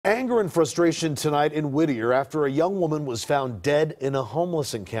Anger and frustration tonight in Whittier after a young woman was found dead in a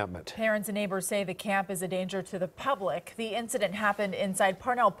homeless encampment. Parents and neighbors say the camp is a danger to the public. The incident happened inside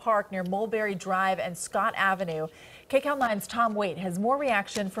Parnell Park near Mulberry Drive and Scott Avenue. KCAL 9's Tom Waite has more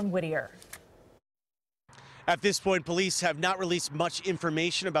reaction from Whittier. At this point, police have not released much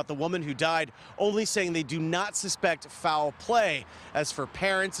information about the woman who died, only saying they do not suspect foul play. As for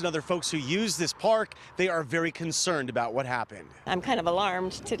parents and other folks who use this park, they are very concerned about what happened. I'm kind of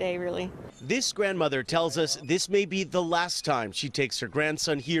alarmed today, really. This grandmother tells us this may be the last time she takes her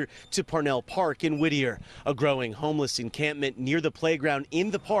grandson here to Parnell Park in Whittier. A growing homeless encampment near the playground in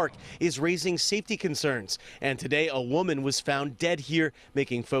the park is raising safety concerns. And today, a woman was found dead here,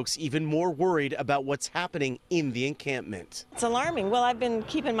 making folks even more worried about what's happening in the encampment. It's alarming. Well, I've been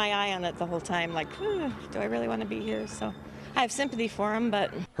keeping my eye on it the whole time, like, do I really want to be here? So I have sympathy for him,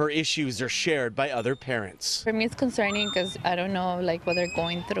 but... Her issues are shared by other parents. For me, it's concerning because I don't know like what they're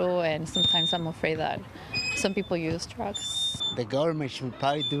going through, and sometimes I'm afraid that some people use drugs. The government should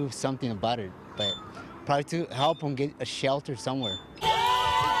probably do something about it, but probably to help them get a shelter somewhere.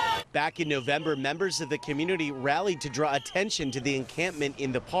 Back in November, members of the community rallied to draw attention to the encampment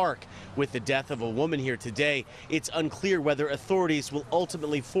in the park. With the death of a woman here today, it's unclear whether authorities will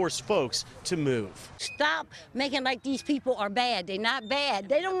ultimately force folks to move. Stop making like these people are bad. They're not bad.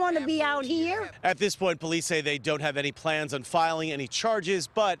 They don't want to be out here. At this point, police say they don't have any plans on filing any charges,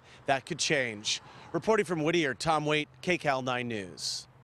 but that could change. Reporting from Whittier, Tom Waite, KCAL 9 News.